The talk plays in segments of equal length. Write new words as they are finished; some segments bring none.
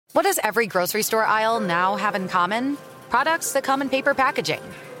What does every grocery store aisle now have in common? Products that come in paper packaging.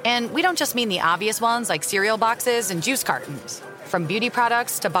 And we don't just mean the obvious ones like cereal boxes and juice cartons. From beauty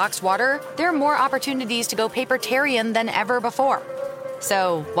products to boxed water, there are more opportunities to go papertarian than ever before.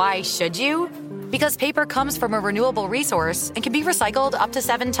 So why should you? Because paper comes from a renewable resource and can be recycled up to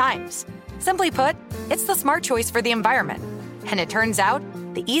 7 times. Simply put, it's the smart choice for the environment. And it turns out,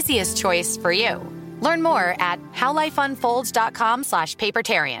 the easiest choice for you. Learn more at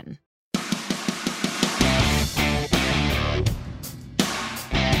howlifeunfolds.com/papertarian.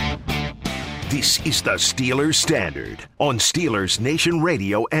 This is the Steelers Standard on Steelers Nation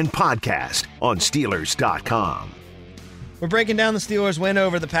Radio and podcast on Steelers.com. We're breaking down the Steelers' win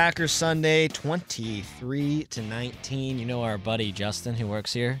over the Packers Sunday, 23-19. You know our buddy Justin, who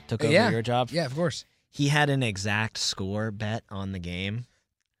works here, took over your job. Yeah, of course. He had an exact score bet on the game.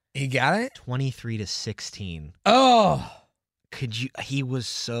 He got it? 23-16. Oh. He was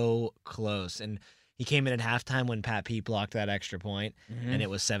so close. And he came in at halftime when Pat Pete blocked that extra point, and it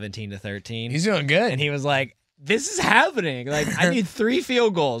was 17-13. He's doing good. And he was like, this is happening. Like, I need 3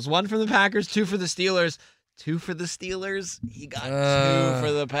 field goals. 1 from the Packers, 2 for the Steelers. 2 for the Steelers. He got 2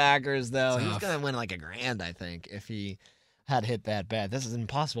 for the Packers, though. Tough. He was going to win like $1,000, I think, if he had hit that bet. This is an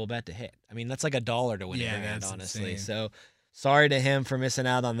impossible bet to hit. I mean, that's like $1 to win $1,000, honestly. Insane. So sorry to him for missing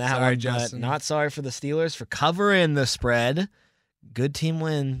out on that one, Justin. but not sorry for the Steelers for covering the spread. Good team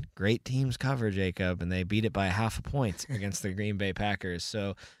win. Great teams cover, Jacob, and they beat it by 0.5 point against the Green Bay Packers.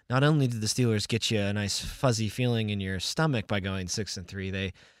 So not only did the Steelers get you a nice fuzzy feeling in your stomach by going 6-3,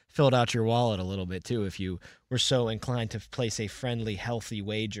 they filled out your wallet a little bit too if you were so inclined to place a friendly, healthy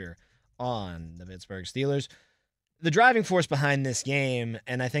wager on the Pittsburgh Steelers. The driving force behind this game,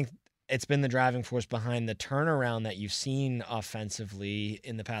 and I think it's been the driving force behind the turnaround that you've seen offensively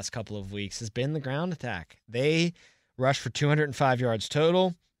in the past couple of weeks, has been the ground attack. They rushed for 205 yards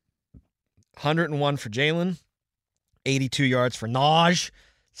total, 101 for Jalen, 82 yards for Naj,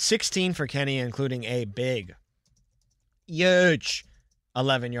 16 for Kenny, including a big, huge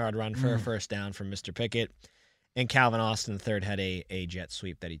 11-yard run for a first down from Mr. Pickett. And Calvin Austin III had a jet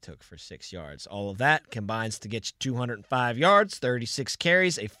sweep that he took for 6 yards. All of that combines to get you 205 yards, 36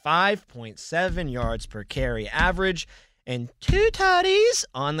 carries, a 5.7 yards per carry average, and 2 tutties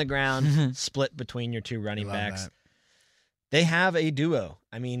on the ground, split between your 2 running backs. That. They have a duo.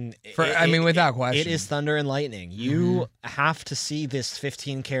 I mean, without question. It is thunder and lightning. You have to see this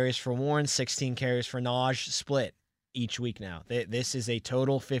 15 carries for Warren, 16 carries for Naj split each week now. This is a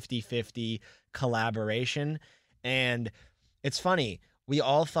total 50-50 collaboration. And it's funny. We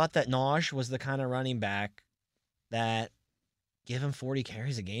all thought that Naj was the kind of running back that give him 40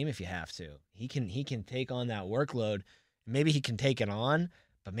 carries a game if you have to. He can take on that workload. Maybe he can take it on,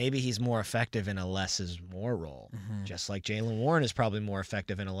 but maybe he's more effective in a less is more role. Just like Jalen Warren is probably more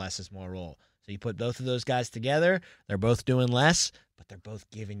effective in a less is more role. So you put both of those guys together, they're both doing less, but they're both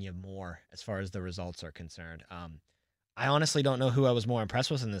giving you more as far as the results are concerned. I honestly don't know who I was more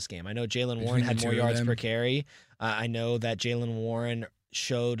impressed with in this game. I know Jalen Warren had more yards per carry. I know that Jalen Warren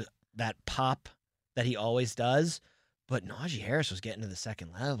showed that pop that he always does, but Najee Harris was getting to the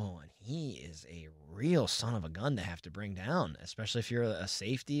second level, and he is a real son of a gun to have to bring down, especially if you're a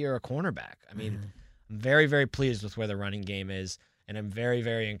safety or a cornerback. I mean, I'm very, very pleased with where the running game is, and I'm very,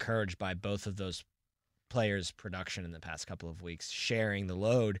 very encouraged by both of those players' production in the past couple of weeks, sharing the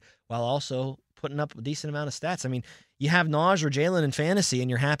load while also putting up a decent amount of stats. I mean, you have Naj or Jalen in fantasy,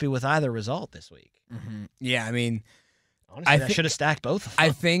 and you're happy with either result this week. Yeah, I mean, honestly, I should have stacked both of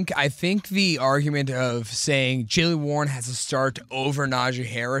them. I think the argument of saying Jalen Warren has to start over Najee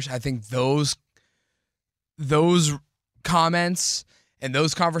Harris, I think those comments and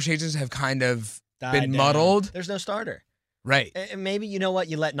those conversations have kind of been muddled. There's no starter. Right. And maybe, you know what,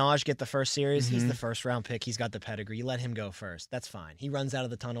 you let Naj get the first series. He's the first-round pick. He's got the pedigree. You let him go first. That's fine. He runs out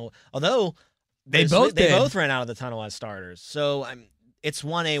of the tunnel. Although they both ran out of the tunnel as starters. So it's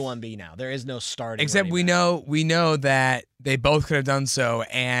 1A, 1B now. There is no starting. Except we know that they both could have done so,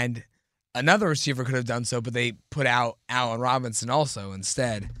 and another receiver could have done so, but they put out Allen Robinson also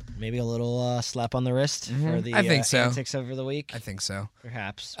instead. Maybe a little slap on the wrist for the antics over the week. I think so.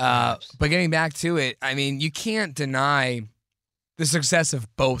 Perhaps. But getting back to it, I mean, you can't deny the success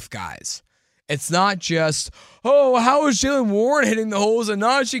of both guys. It's not just, how is Jalen Warren hitting the holes and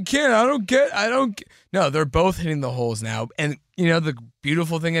Najee can't? I don't get. No, they're both hitting the holes now. And, you know, the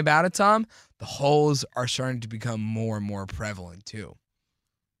beautiful thing about it, Tom, the holes are starting to become more and more prevalent too.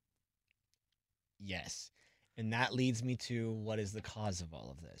 Yes. And that leads me to what is the cause of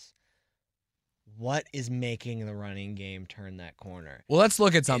all of this. What is making the running game turn that corner? Well, let's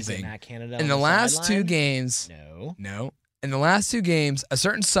look at something. Is it Matt Canada in the last 2 games? No. in the last 2 games, a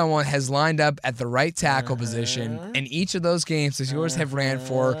certain someone has lined up at the right tackle position. In each of those games, the Steelers have ran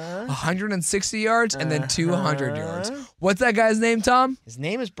for 160 yards and then 200 yards. What's that guy's name, Tom? His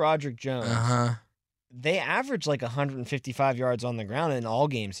name is Broderick Jones. They averaged like 155 yards on the ground in all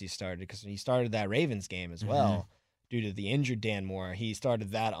games he started, because he started that Ravens game as well. Due to the injured Dan Moore, he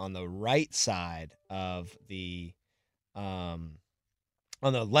started that on the right side of the on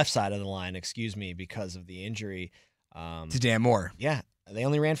the left side of the line, because of the injury. To Dan Moore. Yeah, they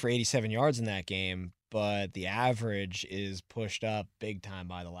only ran for 87 yards in that game, but the average is pushed up big time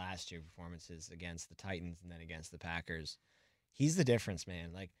by the last 2 performances against the Titans and then against the Packers. He's the difference,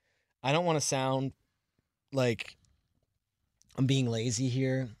 man. Like, I don't want to sound like I'm being lazy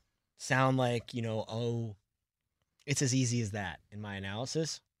here, sound like, it's as easy as that in my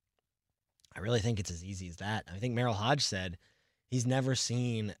analysis. I really think it's as easy as that. I think Merrill Hodge said he's never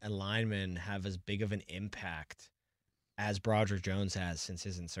seen a lineman have as big of an impact as Broderick Jones has since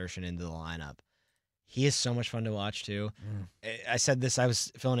his insertion into the lineup. He is so much fun to watch, too. I said this, I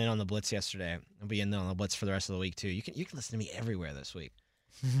was filling in on the Blitz yesterday. I'll be in on the Blitz for the rest of the week, too. You can listen to me everywhere this week.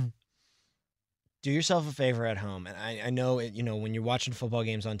 Do yourself a favor at home. And I know, when you're watching football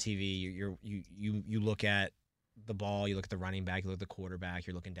games on TV, you look at the ball, you look at the running back, you look at the quarterback,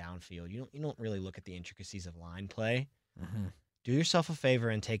 you're looking downfield. You don't really look at the intricacies of line play. Do yourself a favor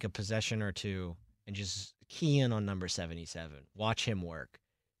and take a possession or 2 and just key in on number 77. Watch him work.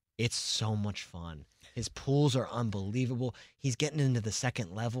 It's so much fun. His pulls are unbelievable. He's getting into the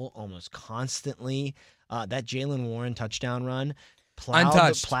second level almost constantly. That Jaylen Warren touchdown run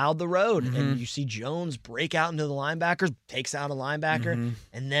plowed the road. And you see Jones break out into the linebackers, takes out a linebacker,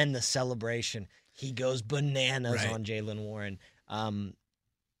 and then the celebration. He goes bananas on Jaylen Warren.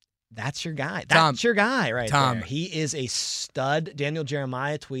 That's your guy. That's your guy right there. He is a stud. Daniel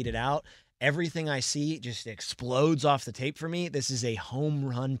Jeremiah tweeted out, everything I see just explodes off the tape for me. This is a home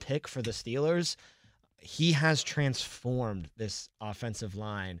run pick for the Steelers. He has transformed this offensive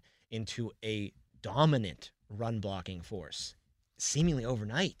line into a dominant run blocking force, seemingly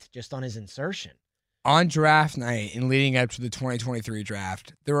overnight, just on his insertion. On draft night and leading up to the 2023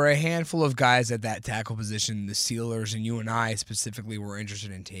 draft, there were a handful of guys at that tackle position the Steelers and you and I specifically were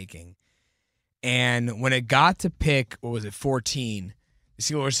interested in taking. And when it got to pick, 14, the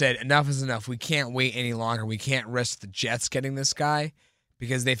Steelers said, enough is enough. We can't wait any longer. We can't risk the Jets getting this guy,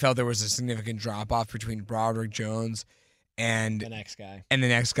 because they felt there was a significant drop-off between Broderick Jones and the next guy.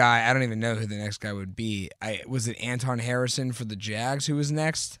 I don't even know who the next guy would be. Was it Anton Harrison for the Jags who was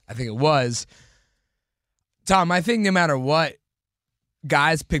next? I think it was. Tom, I think no matter what,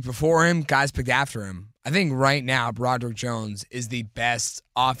 guys picked before him, guys picked after him. I think right now Broderick Jones is the best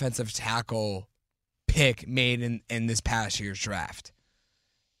offensive tackle pick made in this past year's draft.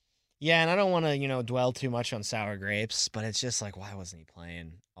 Yeah, and I don't want to, dwell too much on sour grapes, but it's just like, why wasn't he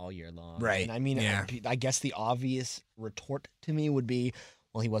playing all year long? Right. And I mean, yeah. I guess the obvious retort to me would be,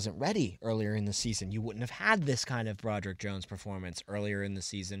 well, he wasn't ready earlier in the season. You wouldn't have had this kind of Broderick Jones performance earlier in the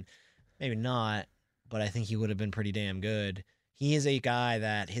season. Maybe not, but I think he would have been pretty damn good. He is a guy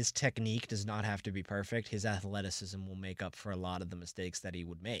that his technique does not have to be perfect. His athleticism will make up for a lot of the mistakes that he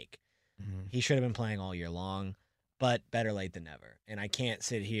would make. Mm-hmm. He should have been playing all year long, but better late than never. And I can't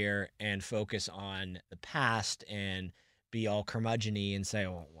sit here and focus on the past and be all curmudgeon-y and say,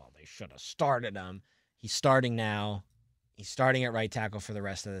 oh, well, they should have started him. He's starting now. He's starting at right tackle for the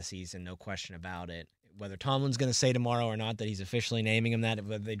rest of the season, no question about it. Whether Tomlin's going to say tomorrow or not that he's officially naming him that,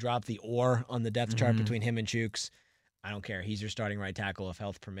 whether they drop the or on the depth chart between him and Chooks, I don't care. He's your starting right tackle if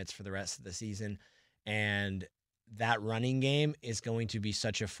health permits for the rest of the season. And that running game is going to be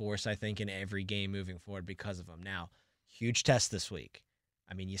such a force, I think, in every game moving forward because of him. Now, huge test this week.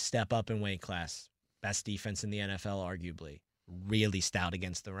 I mean, you step up in weight class. Best defense in the NFL, arguably. Really stout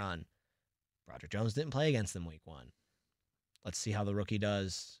against the run. Broderick Jones didn't play against them week 1. Let's see how the rookie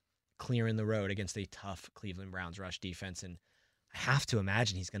does clearing the road against a tough Cleveland Browns rush defense. And I have to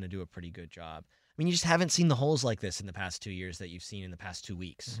imagine he's going to do a pretty good job. I mean, you just haven't seen the holes like this in the past 2 years that you've seen in the past 2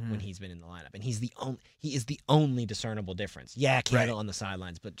 weeks when he's been in the lineup. And he is the only discernible difference. Yeah, Canada on the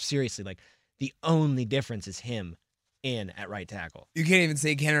sidelines, but seriously, like, the only difference is him in at right tackle. You can't even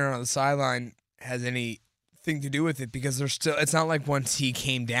say Canada on the sideline has anything to do with it, because it's not like once he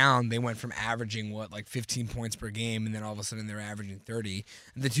came down, they went from averaging 15 points per game, and then all of a sudden they're averaging 30.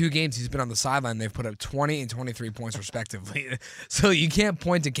 And the 2 games he's been on the sideline, they've put up 20 and 23 points respectively. So you can't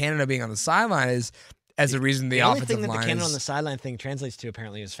point to Canada being on the sideline as a reason the offensive line The only thing that the Canada on the sideline thing translates to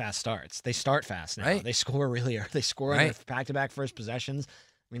apparently is fast starts. They start fast now. Right. They score really early. They score on their back-to-back first possessions.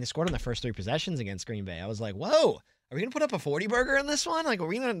 I mean, they scored on the first 3 possessions against Green Bay. I was like, whoa. Are we going to put up a 40 burger in this one? Like,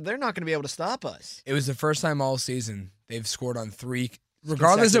 they're not going to be able to stop us. It was the first time all season they've scored on 3,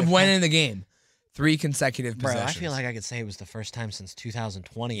 regardless of when in the game, 3 consecutive possessions. Bro, I feel like I could say it was the first time since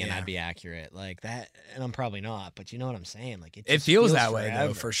 2020 and I'd be accurate. Like that, and I'm probably not, but you know what I'm saying? Like it feels that way,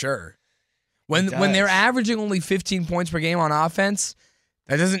 though, for sure. When they're averaging only 15 points per game on offense,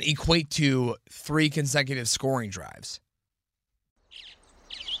 that doesn't equate to 3 consecutive scoring drives.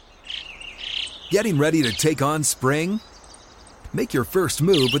 Getting ready to take on spring? Make your first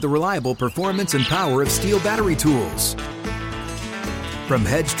move with the reliable performance and power of Steel battery tools. From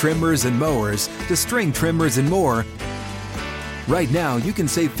hedge trimmers and mowers to string trimmers and more, right now you can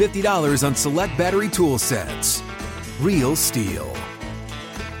save $50 on select battery tool sets. Real Steel.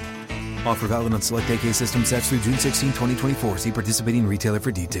 Offer valid on select AK system sets through June 16, 2024. See participating retailer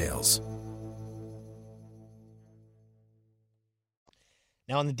for details.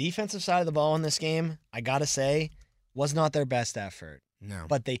 Now, on the defensive side of the ball in this game, I got to say, was not their best effort. No.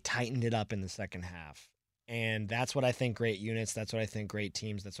 But they tightened it up in the second half. And that's what I think great units, that's what I think great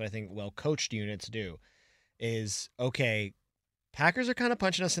teams, that's what I think well-coached units do, is, okay, Packers are kind of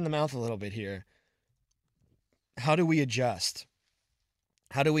punching us in the mouth a little bit here. How do we adjust?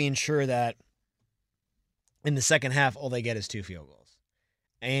 How do we ensure that in the second half, all they get is 2 field goals?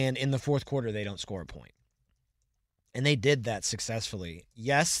 And in the fourth quarter, they don't score a point. And they did that successfully.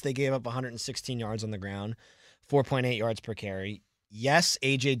 Yes, they gave up 116 yards on the ground, 4.8 yards per carry. Yes,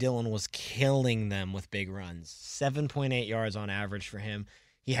 A.J. Dillon was killing them with big runs, 7.8 yards on average for him.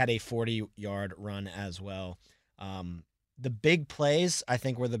 He had a 40-yard run as well. The big plays, I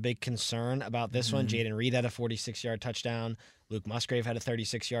think, were the big concern about this one. Jaden Reed had a 46-yard touchdown. Luke Musgrave had a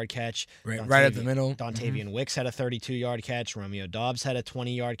 36-yard catch. Right up the middle. Dontavian Wicks had a 32-yard catch. Romeo Doubs had a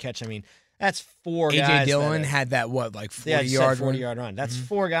 20-yard catch. I mean, that's 4 guys. A.J. Dillon had that, 40-yard run? That's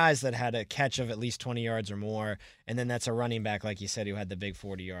 4 guys that had a catch of at least 20 yards or more, and then that's a running back, like you said, who had the big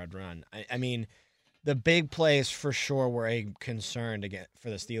 40-yard run. I mean, the big plays for sure were a concern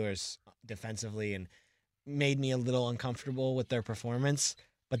for the Steelers defensively and made me a little uncomfortable with their performance,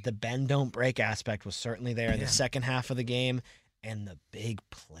 but the bend don't break aspect was certainly there in the second half of the game, and the big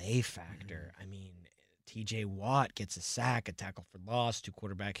play factor. I mean, TJ Watt gets a sack, a tackle for loss, 2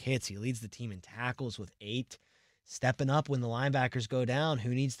 quarterback hits. He leads the team in tackles with 8. Stepping up when the linebackers go down.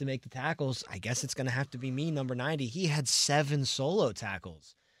 Who needs to make the tackles? I guess it's going to have to be me, number 90. He had 7 solo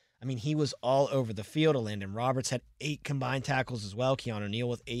tackles. I mean, he was all over the field. Landon Roberts had 8 combined tackles as well. Keanu Neal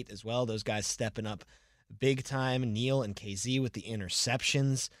with 8 as well. Those guys stepping up big time. Neal and KZ with the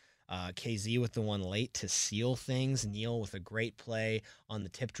interceptions. KZ with the one late to seal things. Neal with a great play on the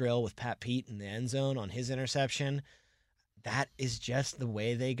tip drill with Pat Pete in the end zone on his interception. That is just the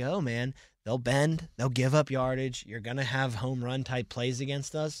way they go, man. They'll bend. They'll give up yardage. You're going to have home run type plays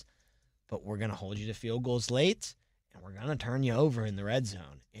against us, but we're going to hold you to field goals late, and we're going to turn you over in the red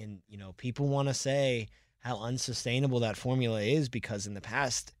zone. And, you know, people want to say how unsustainable that formula is because in the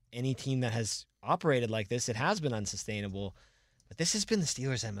past, any team that has operated like this, it has been unsustainable. But this has been the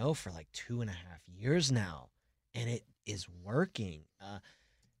Steelers' MO for like 2.5 years now, and it is working.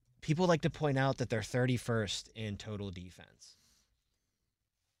 People like to point out that they're 31st in total defense.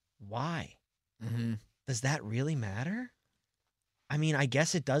 Why? Does that really matter? I mean, I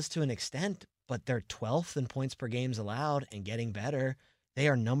guess it does to an extent, but they're 12th in points per games allowed and getting better. They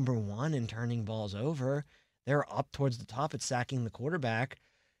are number 1 in turning balls over. They're up towards the top at sacking the quarterback.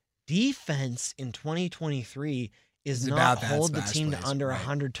 Defense in 2023 is not hold the team to under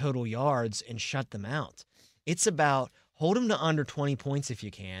 100 total yards and shut them out. It's about hold them to under 20 points if you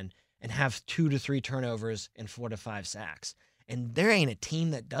can and have 2 to 3 turnovers and 4 to 5 sacks. And there ain't a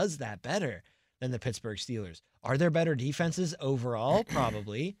team that does that better than the Pittsburgh Steelers. Are there better defenses overall?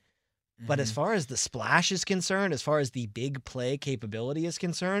 Probably. But as far as the splash is concerned, as far as the big play capability is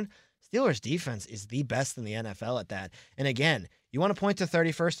concerned, Steelers defense is the best in the NFL at that. And again, you want to point to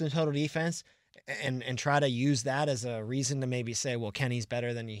 31st in total defense and try to use that as a reason to maybe say, well, Kenny's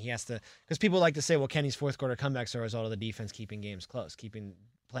better than he has to, because people like to say, well, Kenny's fourth quarter comebacks are a result of the defense keeping games close,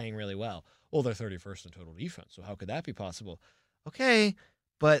 playing really well. Well, they're 31st in total defense, so how could that be possible? Okay,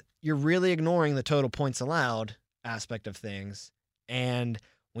 but you're really ignoring the total points allowed aspect of things. And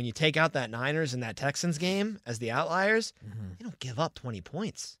when you take out that Niners and that Texans game as the outliers, you don't give up 20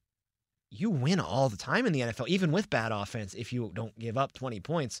 points. You win all the time in the NFL, even with bad offense, if you don't give up 20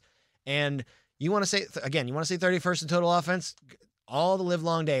 points. And you want to say, again, you want to say 31st in total offense all the live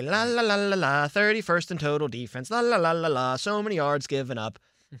long day. La, la, la, la, la, 31st in total defense. La, la, la, la, la, so many yards given up.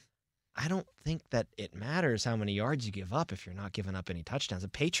 I don't think that it matters how many yards you give up if you're not giving up any touchdowns. The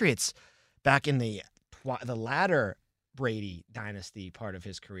Patriots back in the latter Brady dynasty part of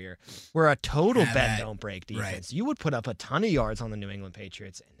his career, where a total bend-don't-break defense. Right. You would put up a ton of yards on the New England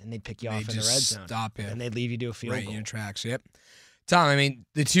Patriots, and then they'd pick you off in the red zone. Stop it. And they'd leave you to a field right goal. in your tracks. Yep. Tom, I mean,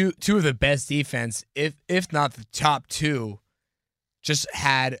 the two of the best defense, if not the top two, just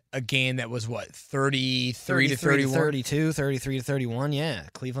had a game that was, 33 to 31? 32, 33 to 31, yeah.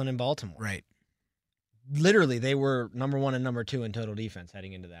 Cleveland and Baltimore. Right. Literally, they were number 1 and number 2 in total defense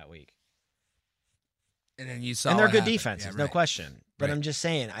heading into that week. And then you saw And they're what good happened. defenses, Yeah, no right. question. But Right. I'm just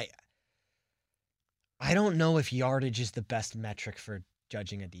saying, I don't know if yardage is the best metric for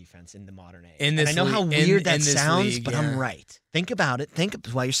judging a defense in the modern age. In this and I know how league- weird in that this sounds, league, but yeah. I'm right. Think about it.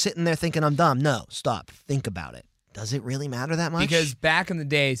 While you're sitting there thinking I'm dumb. No, stop. Think about it. Does it really matter that much? Because back in the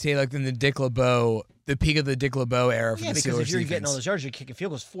day, say like in the Dick LeBeau, the peak of the Dick LeBeau era for yeah, the because Steelers if you're defense. getting all those yards, you're kicking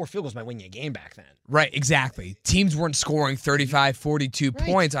field goals. 4 field goals might win you a game back then. Right, exactly. Teams weren't scoring 35, 42 Right.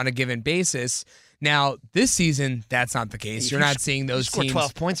 points on a given basis. Now, this season, that's not the case. If You're you not seeing those score teams.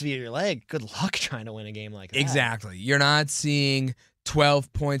 12 points via your leg. Good luck trying to win a game like that. Exactly. You're not seeing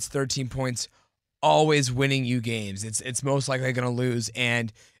 12 points, 13 points always winning you games. It's most likely going to lose.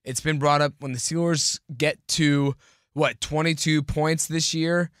 And it's been brought up when the Steelers get to, 22 points this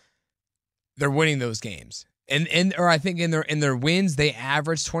year, they're winning those games. Or I think in their wins, they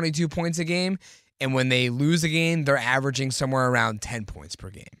average 22 points a game. And when they lose a game, they're averaging somewhere around 10 points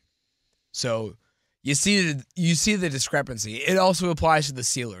per game. So you see the discrepancy. It also applies to the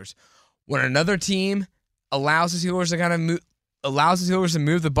Steelers. When another team allows the Steelers to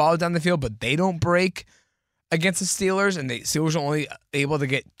move the ball down the field, but they don't break against the Steelers, and the Steelers are only able to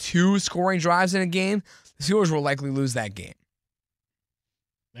get 2 scoring drives in a game, the Steelers will likely lose that game.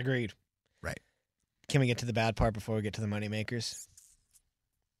 Agreed. Right. Can we get to the bad part before we get to the moneymakers?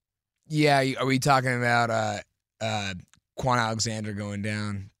 Yeah, are we talking about Quan Alexander going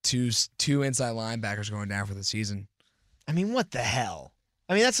down? Two inside linebackers going down for the season. I mean, what the hell?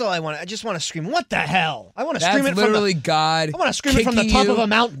 I mean, that's all I want. I just want to scream, what the hell? I want to That's scream it literally from God. I want to scream it from the top of a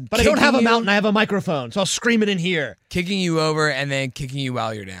mountain, but I don't have a mountain. I have a microphone, so I'll scream it in here. Kicking you over and then kicking you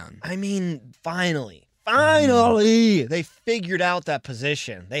while you're down. I mean, finally, they figured out that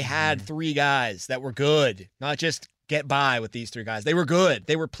position. They had 3 guys that were good, not just get by with these 3 guys. They were good.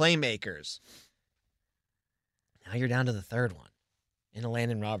 They were playmakers. Now you're down to the 3rd one in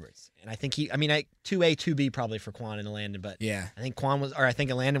Landon Roberts. And I think 2A, 2B probably for Quan and Landon, but Yeah. I think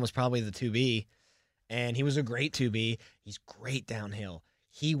Landon was probably the 2B, and he was a great 2B. He's great downhill.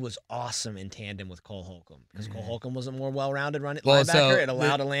 He was awesome in tandem with Cole Holcomb because Cole Holcomb was a more well-rounded linebacker. It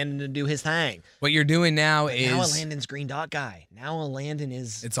allowed Landon to do his thing. What you're doing now But is now Landon's green dot guy. Now Landon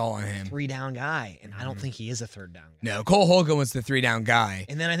is it's all on a him. 3-down guy, and I don't think he is a 3rd down guy. No, Cole Holcomb was the 3-down guy.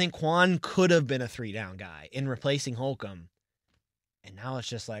 And then I think Quan could have been a 3-down guy in replacing Holcomb. And now it's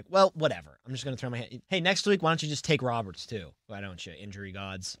just like, well, whatever. I'm just going to throw my hand. Hey, next week, why don't you just take Roberts too? Why don't you? Injury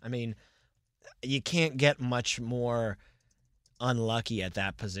gods. I mean, you can't get much more unlucky at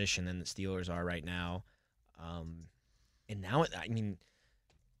that position than the Steelers are right now. And now,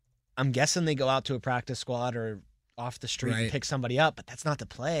 I'm guessing they go out to a practice squad or off the street and Right. pick somebody up, but that's not the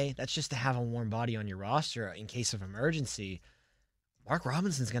play. That's just to have a warm body on your roster in case of emergency. Mark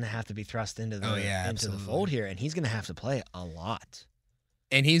Robinson's going to have to be thrust into the absolutely. fold here, and he's going to have to play a lot.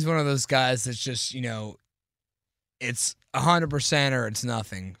 And he's one of those guys that's just, it's 100% or it's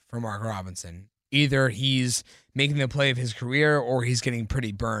nothing for Mark Robinson. Either he's making the play of his career or he's getting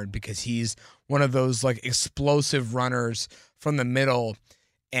pretty burned because he's one of those like explosive runners from the middle,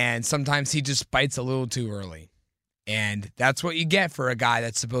 and sometimes he just bites a little too early. And that's what you get for a guy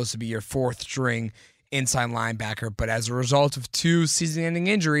that's supposed to be your 4th string inside linebacker, but as a result of 2 season-ending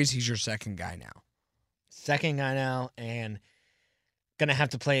injuries, he's your 2nd guy now. 2nd guy now, and going to have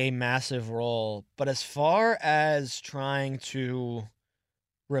to play a massive role. But as far as trying to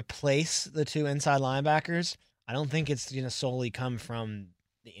replace the 2 inside linebackers, I don't think it's going to solely come from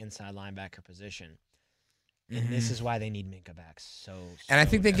the inside linebacker position. And this is why they need Minkah back so And I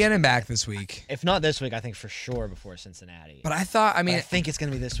think they get him desperately. back this week. If not this week, I think for sure before Cincinnati. But I thought, But I think it's going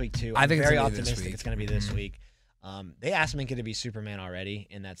to be this week too. I think I'm it's very gonna be this optimistic week. it's going to be this week. They asked Minkah to be Superman already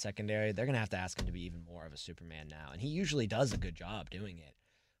in that secondary. They're going to have to ask him to be even more of a Superman now. And he usually does a good job doing it.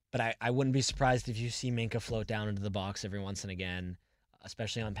 But I wouldn't be surprised if you see Minkah float down into the box every once and again,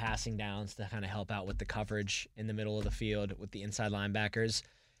 especially on passing downs to kind of help out with the coverage in the middle of the field with the inside linebackers.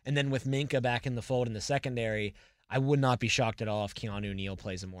 And then with Minkah back in the fold in the secondary, I would not be shocked at all if Keanu Neal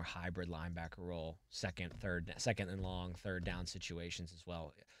plays a more hybrid linebacker role, second and long, 3rd down situations as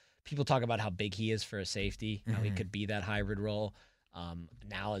well. People talk about how big he is for a safety, how he could be that hybrid role.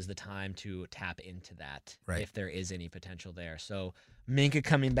 Now is the time to tap into that Right. if there is any potential there. So Minkah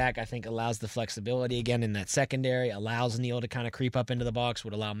coming back, I think, allows the flexibility again in that secondary, allows Neal to kind of creep up into the box,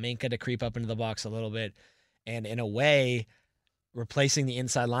 would allow Minkah to creep up into the box a little bit. And in a way, replacing the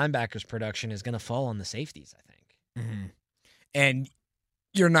inside linebackers production is going to fall on the safeties, I think. Mm-hmm. And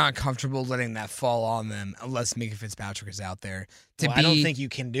you're not comfortable letting that fall on them unless Minkah Fitzpatrick is out there. I don't think you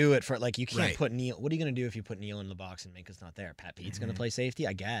can do it for, like, you can't Right. put Neal. What are you going to do if you put Neal in the box and Minkah's not there? Pat Pete's going to play safety,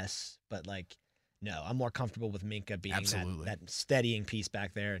 I guess. But, like, no, I'm more comfortable with Minkah being that steadying piece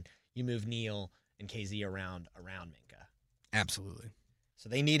back there. And you move Neal and KZ around Minkah. Absolutely. So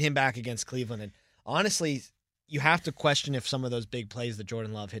they need him back against Cleveland. And honestly, you have to question if some of those big plays that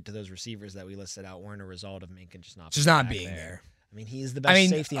Jordan Love hit to those receivers that we listed out weren't a result of Minkah just not being there. I mean, he's the best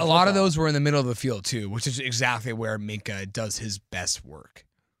safety in a lot of football. those were in the middle of the field too, which is exactly where Minkah does his best work.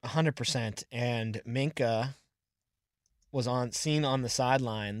 100%. And Minkah was seen on the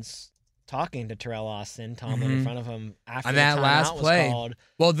sidelines talking to Terrell Austin, Tomlin in front of him after On the that timeout last was play. called.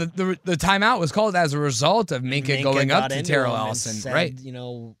 Well, the timeout was called as a result of Minkah going up got to into Terrell him and Austin, said, right? You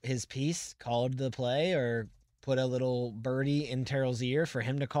know, his piece, called the play or put a little birdie in Terrell's ear for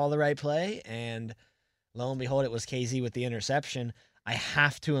him to call the right play. And lo and behold, it was KZ with the interception. I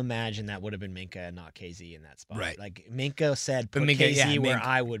have to imagine that would have been Minkah and not KZ in that spot. Right. Like Minkah said, put Minkah, KZ where Minkah-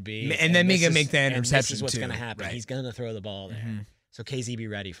 I would be. and then this Minkah is- make the and This interception is what's too. going to happen. Right. He's going to throw the ball there. Mhm. So KZ be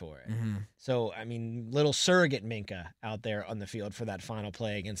ready for it. Mm-hmm. So, I mean, little surrogate Minkah out there on the field for that final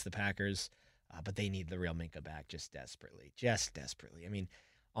play against the Packers. But they need the real Minkah back just desperately. Just desperately. I mean,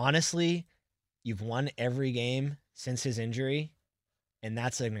 honestly, you've won every game since his injury, and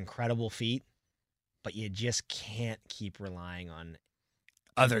that's an incredible feat. But you just can't keep relying on These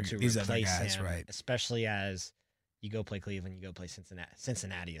other replace guys, him, right? especially as you go play Cleveland, you go play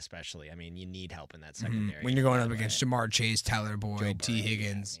Cincinnati especially. I mean, you need help in that secondary. When you're going up against Jamar Chase, Tyler Joe Boyd, T. Burrow,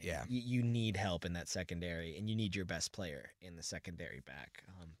 Higgins, man. yeah. You need help in that secondary, and you need your best player in the secondary back.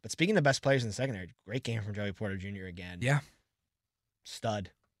 But speaking of best players in the secondary, great game from Joey Porter Jr. again. Yeah. Stud.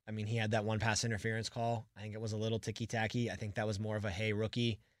 I mean, he had that one pass interference call. I think it was a little ticky-tacky. I think that was more of a, hey,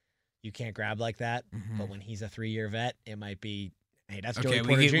 rookie, you can't grab like that. But when he's a 3-year vet, it might be, hey, that's Joey Okay,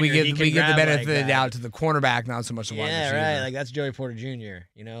 Porter Jr. we He give can the grab benefit like of the that. doubt to the cornerback, not so much the wide receiver. Yeah, right. Like, that's Joey Porter Jr.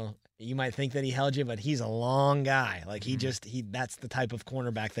 You know, you might think that he held you, but he's a long guy. Like, that's the type of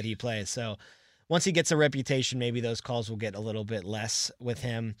cornerback that he plays. So once he gets a reputation, maybe those calls will get a little bit less with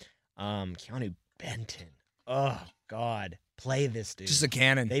him. Keanu Benton. Oh, God. Play this dude. Just a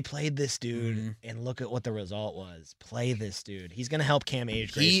cannon. They played this dude, and look at what the result was. Play this dude. He's going to help Cam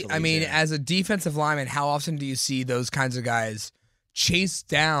age gracefully. too. As a defensive lineman, how often do you see those kinds of guys chase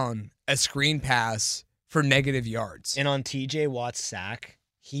down a screen pass for negative yards? And on TJ Watt's sack,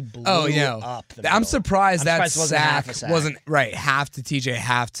 he blew up the I'm middle. surprised that it wasn't half a sack. wasn't right. Half to TJ,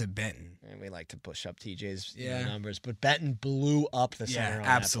 half to Benton. And we like to push up TJ's Yeah. numbers, but Benton blew up the center on that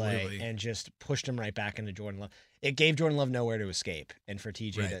absolutely. play and just pushed him right back into Jordan Love. It gave Jordan Love nowhere to escape, and for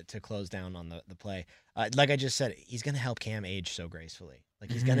TJ to close down on the play. Like I just said, he's going to help Cam age so gracefully.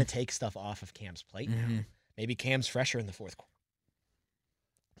 Like, he's going to take stuff off of Cam's plate now. Maybe Cam's fresher in the fourth quarter.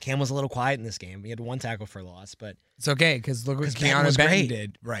 Cam was a little quiet in this game. He had one tackle for loss, but It's okay because look what 'Cause Benton Keanu was Benton great.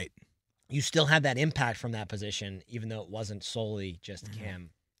 did. Right. you still had that impact from that position, even though it wasn't solely just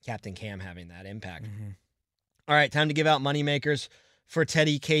Captain Cam having that impact. All right, time to give out moneymakers for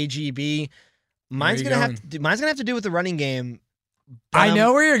Teddy KGB. Mine's gonna have to do with the running game. I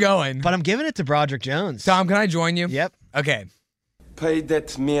know where you're going. But I'm giving it to Broderick Jones. Tom, can I join you? Yep. Okay. Pay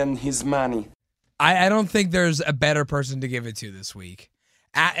that man his money. I don't think there's a better person to give it to this week.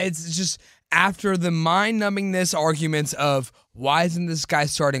 It's just after the mind-numbingness arguments of why isn't this guy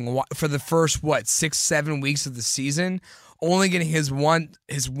starting for the first 6-7 weeks of the season, only getting his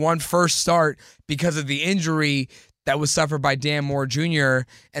one first start because of the injury that was suffered by Dan Moore Jr.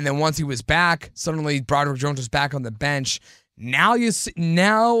 And then once he was back, suddenly Broderick Jones was back on the bench. Now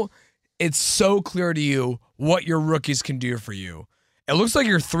it's so clear to you what your rookies can do for you. It looks like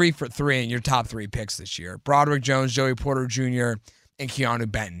you're 3 for 3 in your top 3 picks this year. Broderick Jones, Joey Porter Jr., and Keanu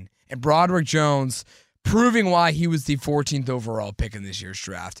Benton. And Broderick Jones proving why he was the 14th overall pick in this year's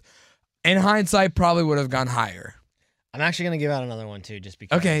draft. In hindsight, probably would have gone higher. I'm actually going to give out another one, too, just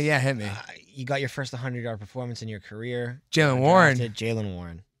because. Okay, yeah, hit me. You got your first 100-yard performance in your career. Jalen Warren. Jalen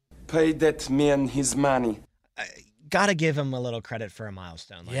Warren. Pay that man his money. Got to give him a little credit for a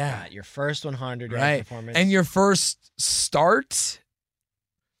milestone like that. Your first 100-yard performance. And your first start?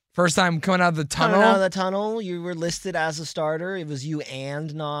 First time coming out of the tunnel? Coming out of the tunnel, you were listed as a starter. It was you and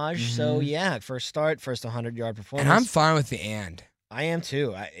Naj. So, yeah, first start, first 100-yard performance. And I'm fine with the and. I am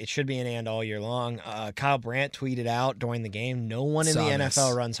too. It should be an and all year long. Kyle Brandt tweeted out during the game, no one in the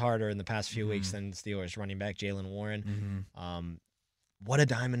NFL runs harder in the past few weeks than Steelers running back Jaylen Warren. What a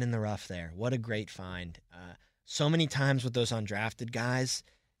diamond in the rough there. What a great find. So many times with those undrafted guys,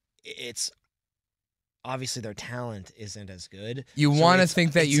 it's obviously their talent isn't as good. You want to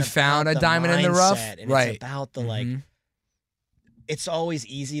think that you found a diamond in the rough? Right. It's about the it's always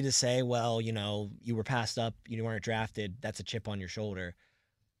easy to say, well, you were passed up, you weren't drafted, that's a chip on your shoulder.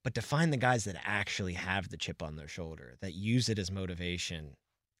 But to find the guys that actually have the chip on their shoulder, that use it as motivation,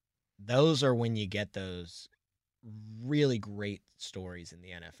 those are when you get those really great stories in the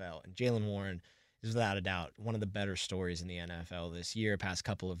NFL. And Jaylen Warren is without a doubt one of the better stories in the NFL this year, past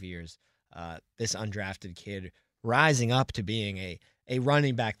couple of years. This undrafted kid rising up to being a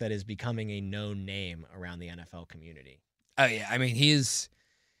running back that is becoming a known name around the NFL community. Oh yeah, I mean he's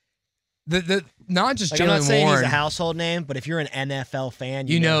the not just Jaylen Warren. I'm not saying he's a household name, but if you're an NFL fan,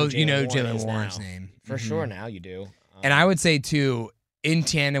 you know Jaylen Warren's name for sure. Now you do, and I would say too, in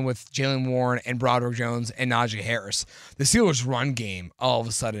tandem with Jaylen Warren and Broderick Jones and Najee Harris, the Steelers' run game all of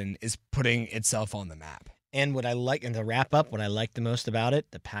a sudden is putting itself on the map. And what I like, and to wrap up, what I like the most about it,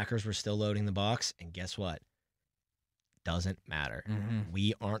 the Packers were still loading the box, and guess what? Doesn't matter.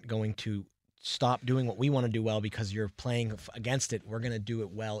 We aren't going to stop doing what we want to do well because you're playing against it. We're going to do it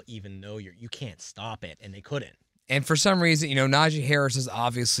well even though you can't stop it, and they couldn't. And for some reason, Najee Harris is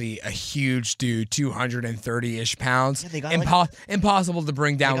obviously a huge dude, 230-ish pounds. Yeah, impossible to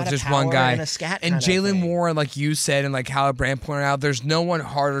bring down with just one guy. And Jaylen Warren, like you said, and like Kyle Brandt pointed out, there's no one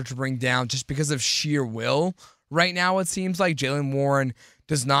harder to bring down just because of sheer will. Right now, it seems like Jaylen Warren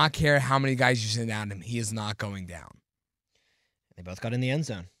does not care how many guys you send down him. He is not going down. They both got in the end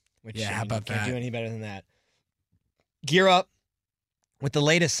zone. Which, how about that? Can't do any better than that. Gear up with the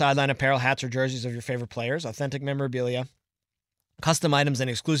latest sideline apparel, hats, or jerseys of your favorite players, authentic memorabilia, custom items, and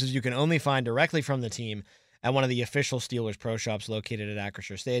exclusives you can only find directly from the team at one of the official Steelers Pro Shops located at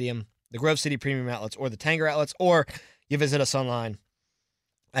Acrisure Stadium, the Grove City Premium Outlets, or the Tanger Outlets, or you visit us online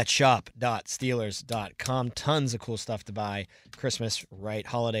at shop.steelers.com. Tons of cool stuff to buy. Christmas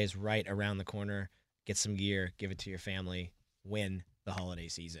holidays right around the corner. Get some gear, give it to your family, win the holiday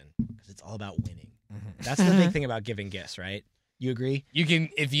season, because it's all about winning. That's the big thing about giving gifts, right? You agree? You can,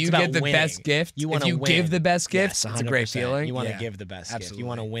 if you get the best gift, if you give the best gift, it's a great feeling. You want to give the best gift. You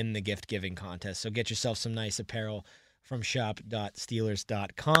want to win the gift giving contest. So get yourself some nice apparel from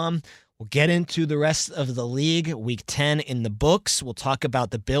shop.steelers.com. We'll get into the rest of the league. Week 10 in the books. We'll talk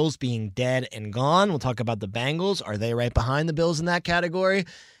about the Bills being dead and gone. We'll talk about the Bengals. Are they right behind the Bills in that category?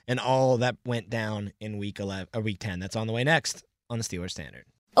 And all that went down in week 10. That's on the way next on the Steelers Standard.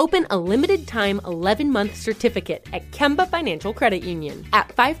 Open a limited-time 11-month certificate at Kemba Financial Credit Union. At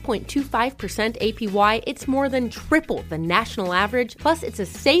 5.25% APY, it's more than triple the national average, plus it's a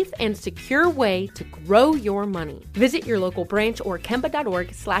safe and secure way to grow your money. Visit your local branch or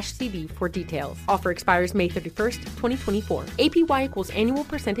kemba.org/cb for details. Offer expires May 31st, 2024. APY equals annual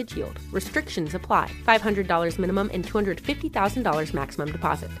percentage yield. Restrictions apply. $500 minimum and $250,000 maximum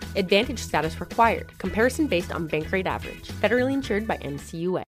deposit. Advantage status required. Comparison based on bank rate average. Federally insured by NCUA.